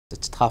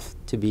tough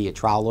to be a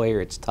trial lawyer.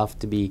 It's tough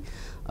to be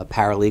a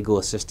paralegal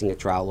assisting a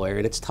trial lawyer,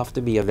 and it's tough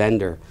to be a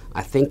vendor.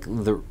 I think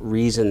the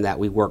reason that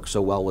we work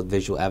so well with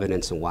visual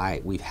evidence and why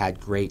we've had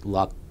great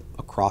luck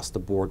across the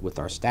board with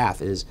our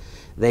staff is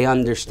they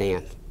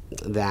understand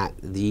that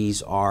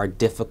these are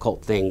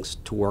difficult things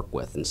to work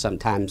with, and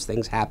sometimes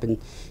things happen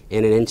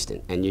in an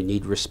instant and you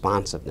need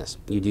responsiveness.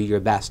 You do your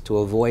best to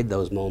avoid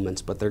those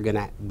moments, but they're going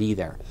to be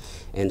there.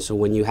 And so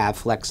when you have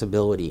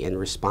flexibility and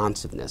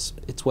responsiveness,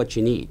 it's what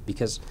you need,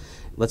 because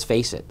let's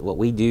face it, what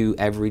we do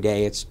every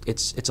day, it's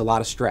a lot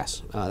of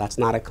stress. That's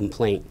not a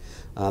complaint.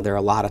 There are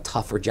a lot of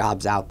tougher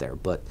jobs out there,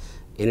 but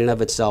in and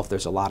of itself,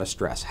 there's a lot of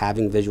stress.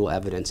 Having visual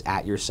evidence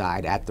at your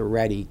side, at the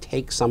ready,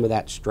 takes some of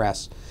that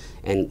stress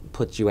and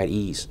puts you at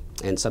ease.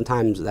 And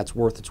sometimes that's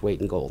worth its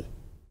weight in gold.